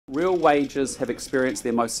Real wages have experienced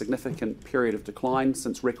their most significant period of decline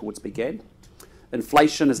since records began.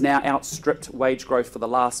 Inflation has now outstripped wage growth for the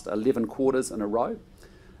last 11 quarters in a row.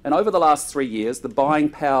 And over the last 3 years, the buying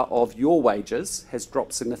power of your wages has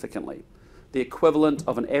dropped significantly, the equivalent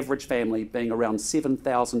of an average family being around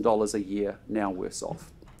 $7,000 a year now worse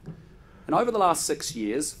off. And over the last 6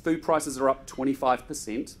 years, food prices are up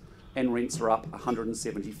 25% and rents are up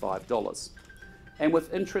 $175. And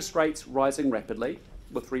with interest rates rising rapidly,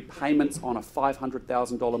 with repayments on a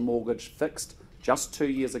 $500,000 mortgage fixed just 2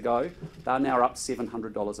 years ago, they're now up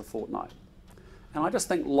 $700 a fortnight. And I just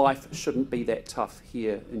think life shouldn't be that tough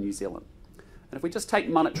here in New Zealand. And if we just take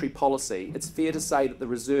monetary policy, it's fair to say that the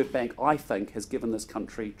Reserve Bank, I think, has given this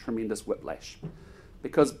country tremendous whiplash.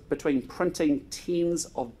 Because between printing tens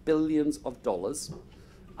of billions of dollars,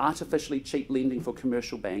 artificially cheap lending for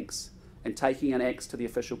commercial banks, and taking an axe to the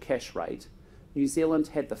official cash rate, New Zealand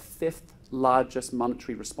had the 5th largest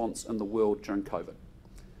monetary response in the world during COVID.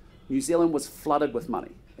 New Zealand was flooded with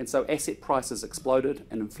money, and so asset prices exploded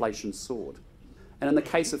and inflation soared. And in the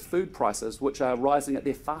case of food prices, which are rising at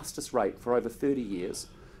their fastest rate for over 30 years,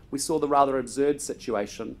 we saw the rather absurd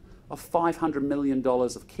situation of $500 million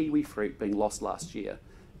of kiwi fruit being lost last year,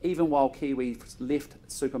 even while Kiwis left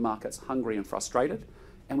supermarkets hungry and frustrated,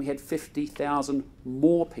 and we had 50,000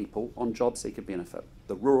 more people on job seeker benefit.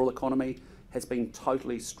 The rural economy has been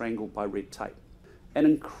totally strangled by red tape. And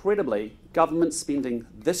incredibly, government spending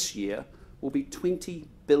this year will be $20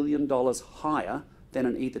 billion higher than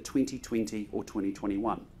in either 2020 or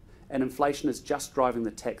 2021. And inflation is just driving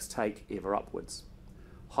the tax take ever upwards.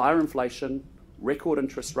 Higher inflation, record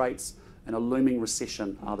interest rates, and a looming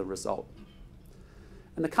recession are the result.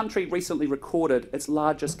 And the country recently recorded its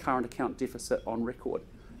largest current account deficit on record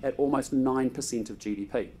at almost 9% of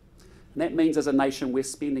GDP. And that means as a nation we're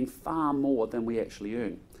spending far more than we actually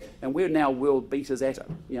earn. And we're now world beaters at it.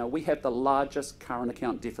 You know, we have the largest current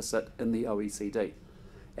account deficit in the OECD.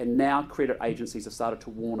 And now credit agencies have started to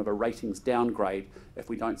warn of a ratings downgrade if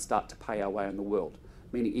we don't start to pay our way in the world,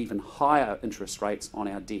 meaning even higher interest rates on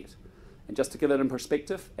our debt. And just to give it in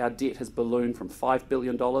perspective, our debt has ballooned from $5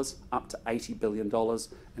 billion up to $80 billion,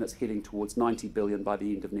 and it's heading towards $90 billion by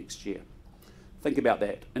the end of next year. Think about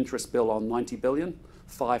that, interest bill on $90 billion,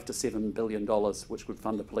 $5 to $7 billion, which would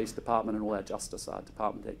fund the police department and all our justice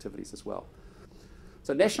department activities as well.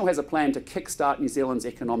 So National has a plan to kickstart New Zealand's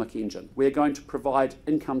economic engine. We're going to provide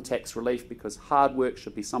income tax relief because hard work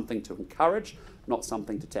should be something to encourage, not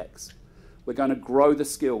something to tax. We're going to grow the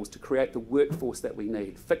skills to create the workforce that we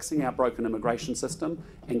need, fixing our broken immigration system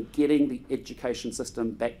and getting the education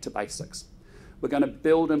system back to basics. We're going to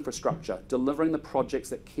build infrastructure, delivering the projects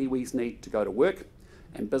that Kiwis need to go to work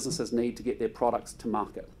and businesses need to get their products to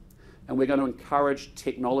market. And we're going to encourage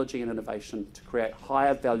technology and innovation to create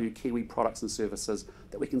higher value Kiwi products and services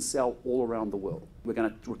that we can sell all around the world. We're going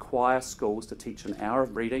to require schools to teach an hour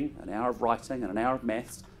of reading, an hour of writing and an hour of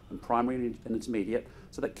maths in primary and intermediate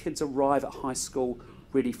so that kids arrive at high school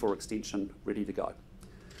ready for extension, ready to go.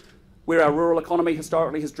 Where our rural economy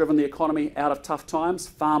historically has driven the economy out of tough times,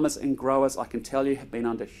 farmers and growers, I can tell you, have been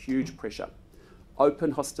under huge pressure.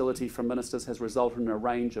 Open hostility from ministers has resulted in a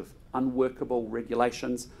range of unworkable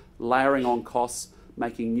regulations, layering on costs,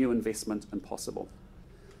 making new investment impossible.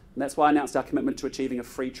 And that's why I announced our commitment to achieving a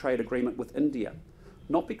free trade agreement with India.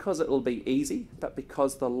 Not because it will be easy, but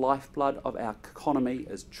because the lifeblood of our economy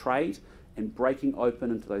is trade, and breaking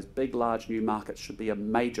open into those big, large new markets should be a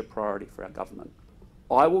major priority for our government.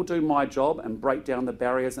 I will do my job and break down the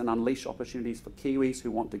barriers and unleash opportunities for Kiwis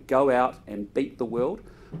who want to go out and beat the world,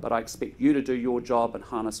 but I expect you to do your job and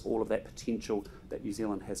harness all of that potential that New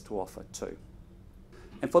Zealand has to offer too.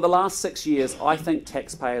 And for the last 6 years, I think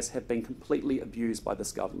taxpayers have been completely abused by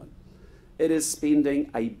this government. It is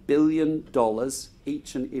spending $1 billion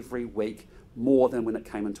each and every week more than when it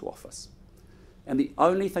came into office. And the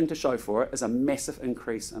only thing to show for it is a massive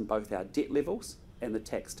increase in both our debt levels and the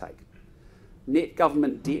tax take. Net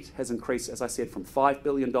government debt has increased, as I said, from $5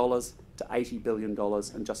 billion to $80 billion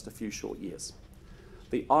in just a few short years.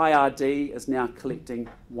 The IRD is now collecting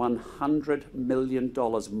 $100 million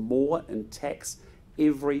more in tax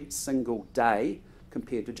every single day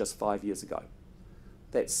compared to just 5 years ago.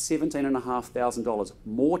 That's $17,500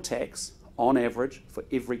 more tax on average for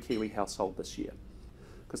every Kiwi household this year.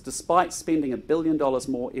 Because despite spending $1 billion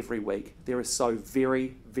more every week, there is so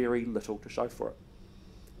very, very little to show for it.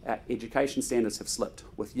 Our education standards have slipped,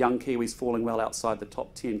 with young Kiwis falling well outside the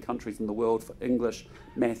top 10 countries in the world for English,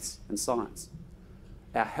 maths and science.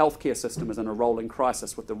 Our healthcare system is in a rolling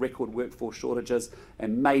crisis with the record workforce shortages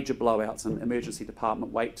and major blowouts in emergency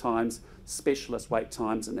department wait times, specialist wait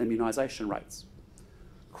times and immunisation rates.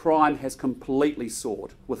 Crime has completely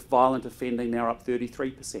soared, with violent offending now up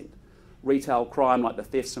 33%. Retail crime, like the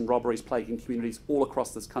thefts and robberies plaguing communities all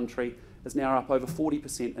across this country, is now up over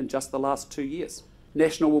 40% in just the last 2 years.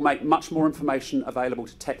 National will make much more information available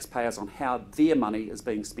to taxpayers on how their money is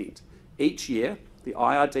being spent. Each year, the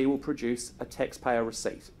IRD will produce a taxpayer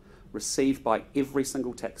receipt, received by every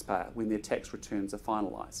single taxpayer when their tax returns are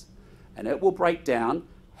finalised. And it will break down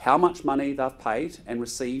how much money they've paid and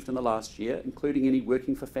received in the last year, including any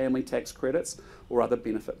working for family tax credits or other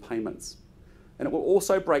benefit payments. And it will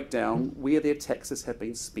also break down where their taxes have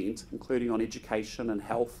been spent, including on education and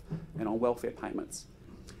health and on welfare payments.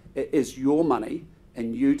 It is your money,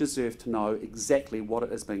 and you deserve to know exactly what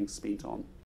it is being spent on.